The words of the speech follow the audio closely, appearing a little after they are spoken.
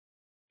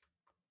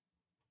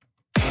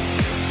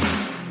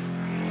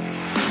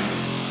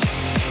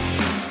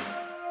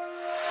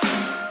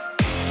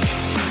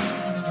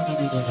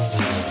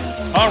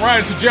All right,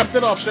 it's the Jeff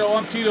Thidoff Show.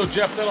 I'm Tito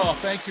Jeff Thidoff.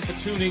 Thank you for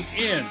tuning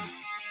in.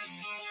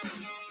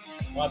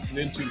 Lots to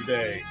get into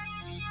today.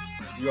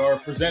 We are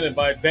presented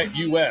by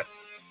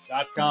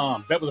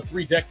BetUS.com. Bet with a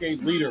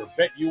 3-decade leader,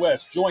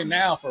 BetUS. Join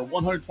now for a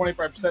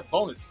 125%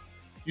 bonus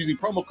using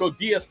promo code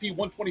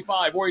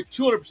DSP125 or a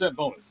 200%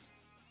 bonus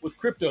with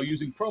crypto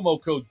using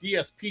promo code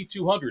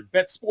DSP200.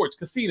 Bet sports,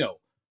 casino,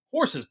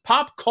 horses,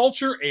 pop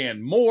culture,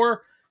 and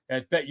more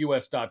at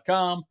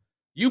BetUS.com.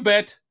 You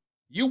bet.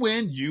 You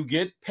win, you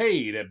get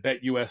paid at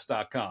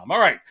BetUS.com. All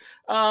right,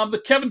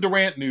 the Kevin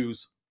Durant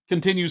news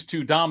continues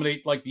to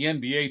dominate like the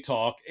NBA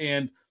talk,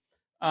 and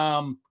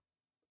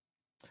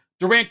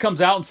Durant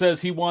comes out and says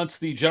he wants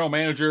the general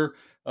manager,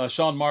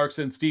 Sean Marks,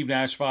 and Steve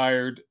Nash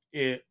fired,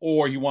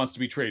 or he wants to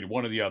be traded,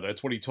 one or the other.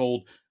 That's what he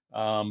told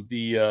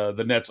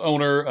the Nets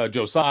owner,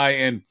 Joe Tsai.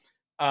 And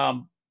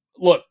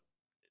look,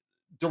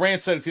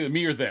 Durant said it's either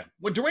me or them.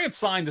 When Durant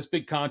signed this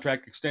big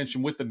contract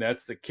extension with the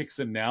Nets that kicks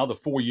in now, the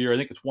 4-year, I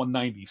think it's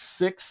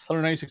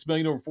 $196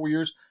 million over 4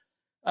 years.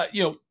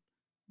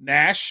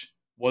 Nash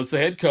was the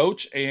head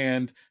coach,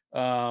 and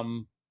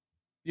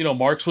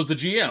Marks was the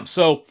GM.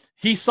 So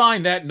he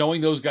signed that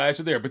knowing those guys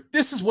are there. But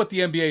this is what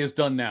the NBA has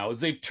done now, is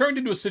they've turned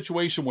into a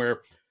situation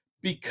where,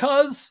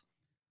 because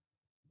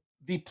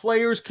the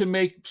players can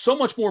make so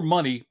much more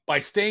money by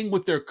staying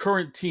with their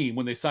current team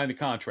when they sign the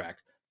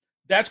contract,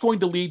 that's going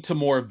to lead to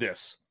more of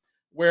this.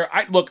 Where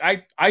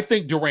I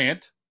think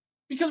Durant,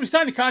 because we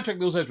signed the contract,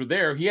 those guys were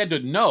there, he had to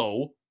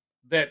know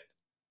that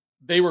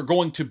they were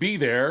going to be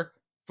there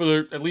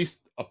for at least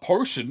a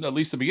portion, at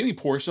least the beginning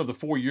portion of the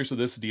 4 years of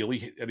this deal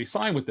that he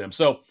signed with them.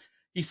 So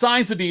he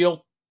signs the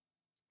deal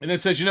and then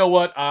says, you know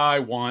what, I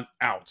want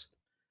out.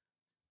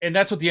 And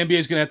that's what the NBA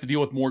is going to have to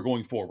deal with more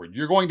going forward.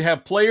 You're going to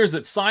have players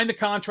that sign the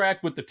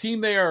contract with the team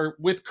they are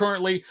with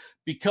currently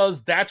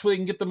because that's where they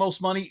can get the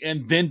most money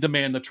and then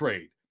demand the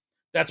trade.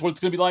 That's what it's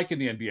going to be like in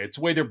the NBA. It's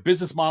the way their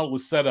business model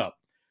is set up.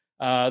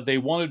 They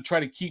wanted to try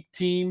to keep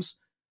teams,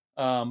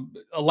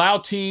 allow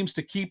teams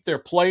to keep their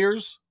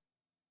players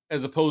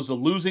as opposed to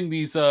losing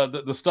these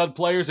the stud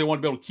players. They want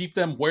to be able to keep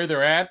them where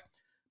they're at.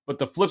 But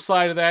the flip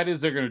side of that is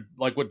they're going to,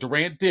 like what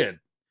Durant did.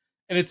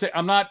 And it's a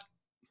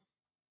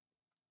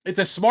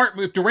smart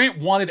move. If Durant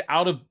wanted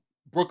out of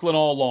Brooklyn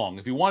all along,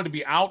 if he wanted to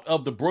be out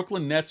of the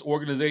Brooklyn Nets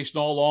organization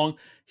all along,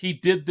 he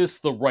did this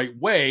the right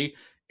way.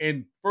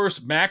 And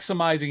first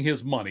maximizing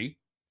his money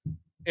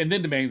and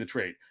then demanding the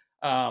trade.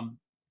 And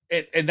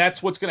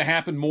that's what's going to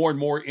happen more and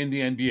more in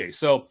the NBA.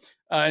 So,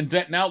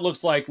 now it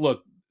looks like,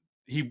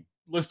 he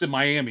listed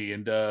Miami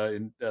and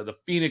the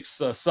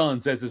Phoenix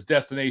Suns as his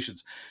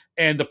destinations.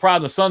 And the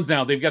problem, the Suns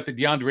now, they've got the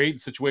DeAndre Ayton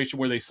situation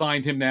where they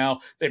signed him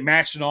now. They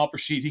matched an offer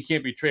sheet. He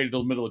can't be traded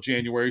until the middle of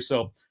January.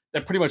 So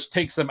that pretty much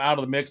takes them out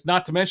of the mix,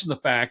 not to mention the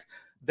fact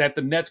that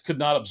the Nets could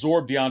not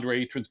absorb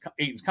DeAndre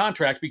Ayton's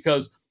contract,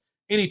 because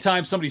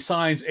anytime somebody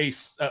signs a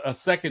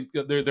second,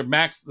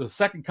 the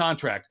second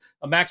contract,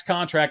 a max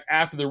contract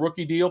after their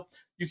rookie deal,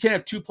 you can't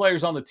have two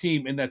players on the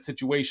team in that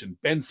situation.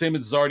 Ben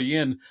Simmons is already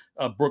in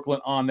Brooklyn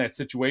on that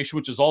situation,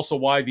 which is also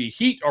why the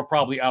Heat are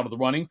probably out of the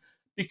running,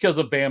 because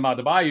of Bam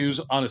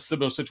Adebayo's on a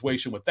similar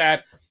situation with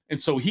that.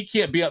 And so he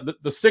can't be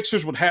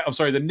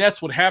the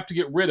Nets would have to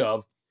get rid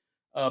of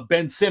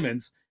Ben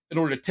Simmons in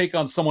order to take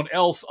on someone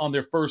else on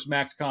their first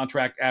max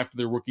contract after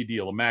their rookie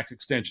deal, a max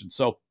extension.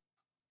 So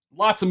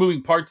lots of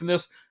moving parts in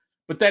this,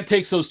 but that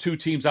takes those two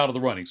teams out of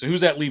the running. So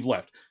who's that leave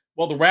left?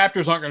 Well, the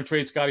Raptors aren't going to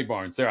trade Scotty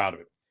Barnes. They're out of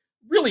it.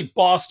 Really,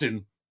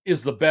 Boston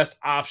is the best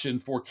option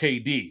for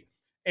KD.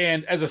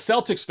 And as a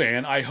Celtics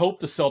fan, I hope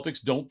the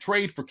Celtics don't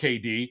trade for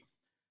KD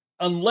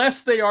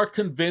unless they are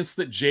convinced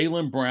that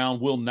Jaylen Brown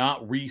will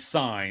not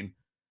re-sign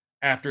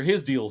after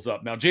his deal's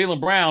up. Now,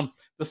 Jaylen Brown,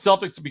 the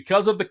Celtics,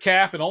 because of the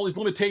cap and all these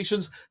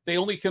limitations, they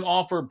only can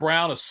offer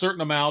Brown a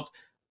certain amount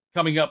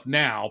coming up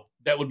now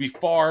that would be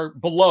far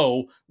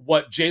below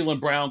what Jaylen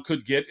Brown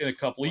could get in a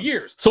couple of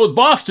years. So with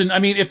Boston, I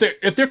mean, if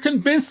they're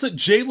convinced that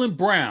Jaylen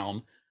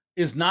Brown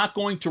is not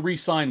going to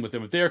re-sign with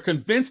them, if they're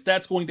convinced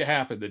that's going to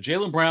happen, that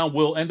Jaylen Brown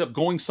will end up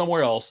going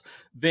somewhere else,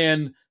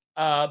 then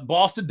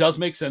Boston does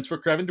make sense for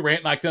Kevin Durant,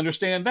 and I can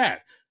understand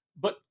that.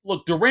 But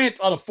look,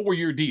 Durant's on a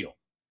 4-year deal,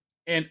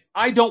 and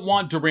I don't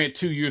want Durant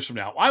 2 years from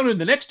now. I want him in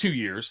the next 2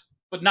 years,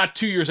 but not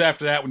 2 years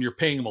after that when you're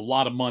paying him a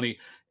lot of money.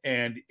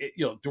 And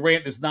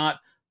Durant is not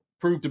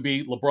proved to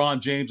be LeBron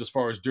James as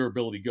far as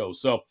durability goes.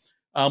 So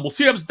we'll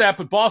see what happens with that.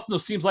 But Boston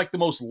seems like the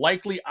most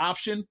likely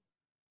option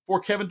for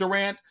Kevin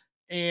Durant.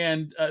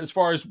 And as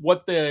far as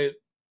what the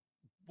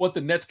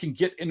Nets can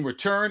get in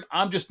return,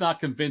 I'm just not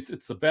convinced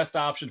it's the best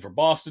option for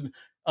Boston.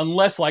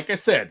 Unless, like I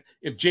said,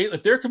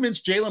 if they're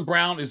convinced Jaylen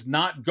Brown is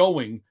not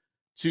going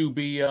to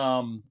be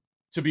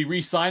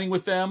re-signing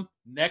with them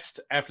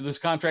next after this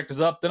contract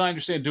is up, then I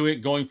understand doing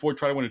it going forward,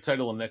 try to win a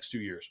title in the next 2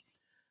 years.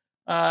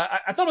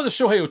 I thought of the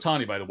Shohei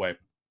Ohtani, by the way.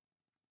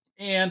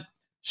 And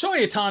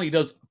Shohei Ohtani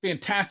does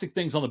fantastic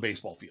things on the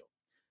baseball field.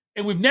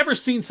 And we've never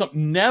seen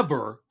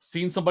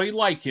somebody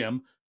like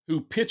him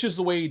who pitches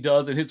the way he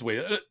does and hits the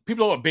way.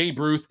 People know about Babe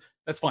Ruth.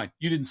 That's fine.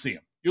 You didn't see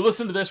him. You're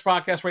listening to this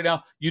podcast right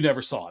now. You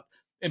never saw it.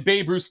 And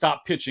Babe Ruth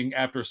stopped pitching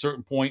after a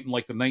certain point in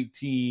like the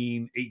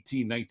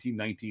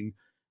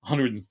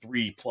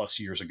 103 plus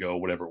years ago,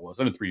 whatever it was,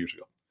 103 years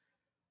ago.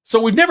 So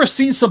we've never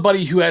seen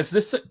somebody who has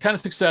this kind of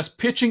success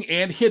pitching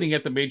and hitting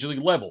at the major league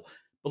level.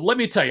 But let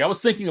me tell you, I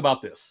was thinking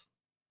about this.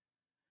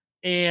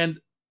 And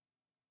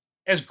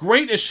as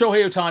great as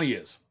Shohei Ohtani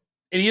is,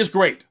 and he is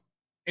great,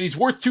 and he's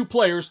worth 2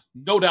 players,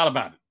 no doubt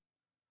about it.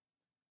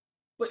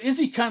 But is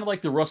he kind of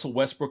like the Russell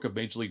Westbrook of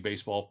Major League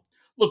Baseball?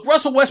 Look,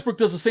 Russell Westbrook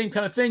does the same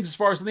kind of things as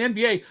far as in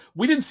the NBA.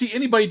 We didn't see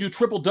anybody do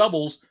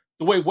triple-doubles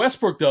the way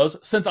Westbrook does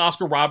since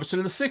Oscar Robertson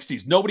in the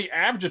 60s. Nobody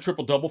averaged a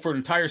triple-double for an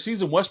entire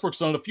season. Westbrook's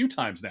done it a few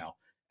times now.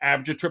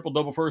 Average a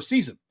triple-double for a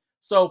season.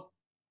 So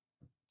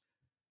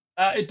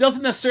it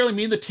doesn't necessarily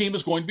mean the team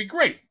is going to be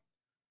great.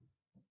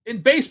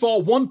 In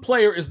baseball, one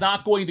player is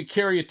not going to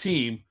carry a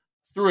team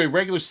through a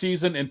regular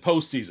season and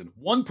postseason.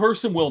 One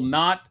person will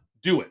not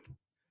do it.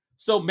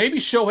 So maybe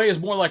Shohei is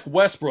more like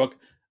Westbrook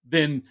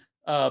than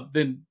some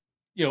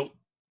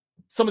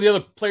of the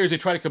other players they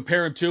try to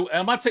compare him to. And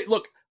I'm not saying,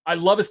 look, I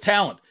love his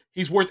talent.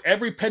 He's worth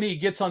every penny he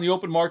gets on the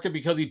open market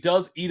because he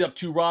does eat up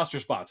 2 roster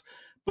spots.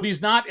 But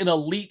he's not an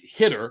elite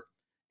hitter,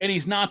 and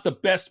he's not the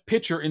best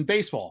pitcher in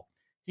baseball.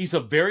 He's a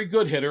very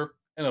good hitter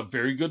and a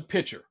very good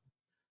pitcher.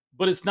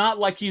 But it's not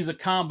like he's a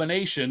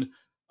combination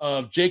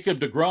of Jacob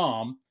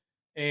deGrom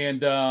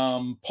and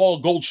Paul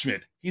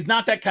Goldschmidt. He's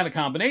not that kind of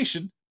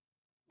combination,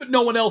 but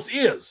no one else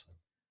is.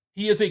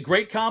 He is a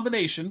great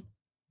combination,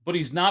 but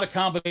he's not a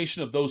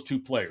combination of those 2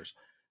 players.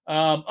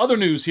 Other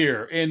news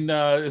here,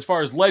 as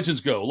far as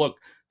legends go, look,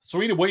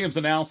 Serena Williams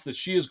announced that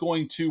she is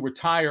going to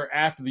retire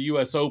after the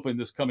U.S. Open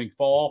this coming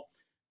fall,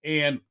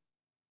 and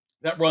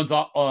that runs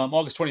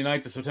August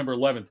 29th to September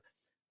 11th.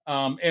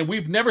 And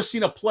we've never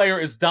seen a player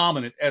as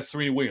dominant as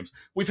Serena Williams.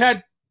 We've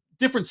had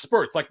different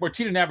spurts, like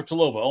Martina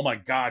Navratilova. Oh, my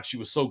God, she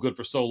was so good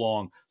for so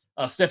long.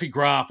 Steffi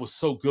Graf was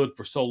so good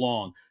for so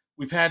long.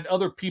 We've had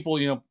other people,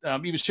 even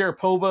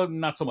Sharapova,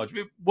 not so much.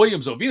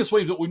 Williams, though, Venus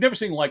Williams, we've never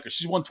seen like her.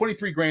 She's won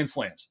 23 Grand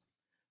Slams.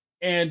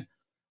 And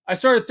I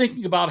started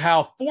thinking about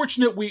how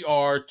fortunate we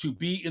are to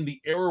be in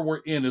the era we're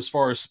in as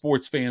far as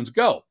sports fans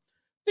go.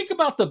 Think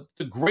about the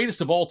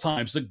greatest of all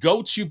times, the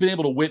GOATs you've been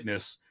able to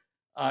witness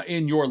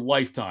in your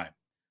lifetime.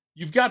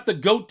 You've got the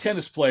GOAT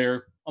tennis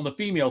player on the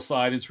female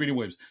side in Serena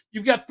Williams.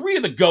 You've got 3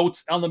 of the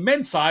GOATs on the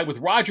men's side with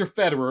Roger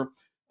Federer,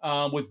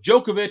 with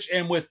Djokovic,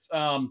 and with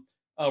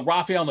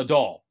Rafael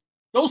Nadal.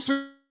 Those 3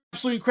 are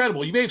absolutely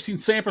incredible. You may have seen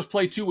Sampras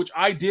play too, which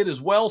I did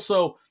as well.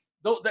 So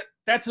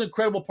that's an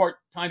incredible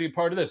time to be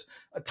part of this.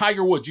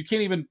 Tiger Woods, you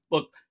can't even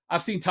look.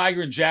 I've seen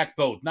Tiger and Jack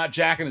both. Not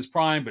Jack in his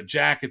prime, but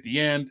Jack at the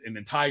end, and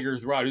then Tiger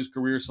throughout his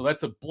career. So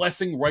that's a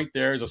blessing right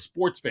there as a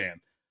sports fan to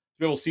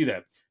be able to see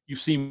that. You've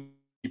seen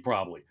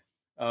probably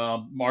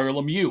Mario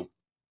Lemieux.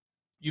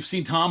 You've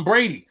seen Tom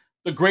Brady,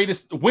 the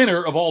greatest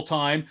winner of all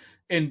time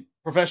in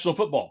professional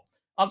football.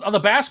 On the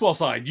basketball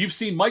side, you've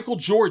seen Michael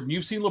Jordan,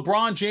 you've seen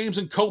LeBron James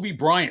and Kobe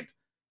Bryant,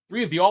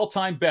 3 of the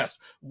all-time best.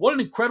 What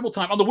an incredible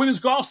time. On the women's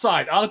golf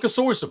side, Annika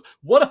Sorenstam.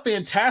 What a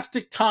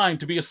fantastic time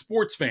to be a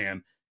sports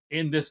fan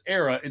in this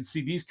era and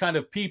see these kind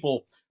of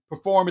people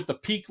perform at the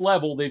peak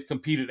level they've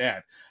competed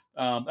at.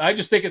 I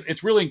just think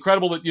it's really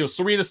incredible that,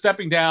 Serena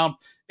stepping down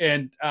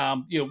and,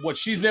 what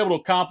she's been able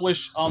to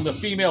accomplish on the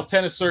female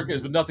tennis circuit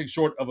has been nothing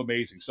short of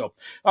amazing. So,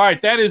 all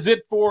right, that is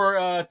it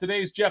for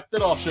today's Jeff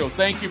Thidoff Show.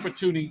 Thank you for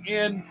tuning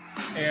in.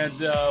 And,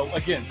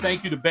 again,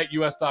 thank you to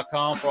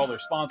BetUS.com for all their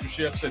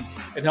sponsorships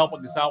and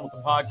helping us out with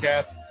the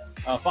podcast.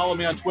 Follow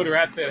me on Twitter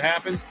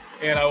 @ThatHappens,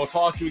 and I will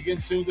talk to you again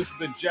soon. This has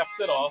been Jeff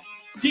Thidoff.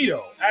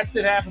 Tito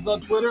 @ThatHappens on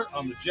Twitter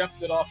on the Jeff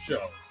Thidoff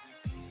Show.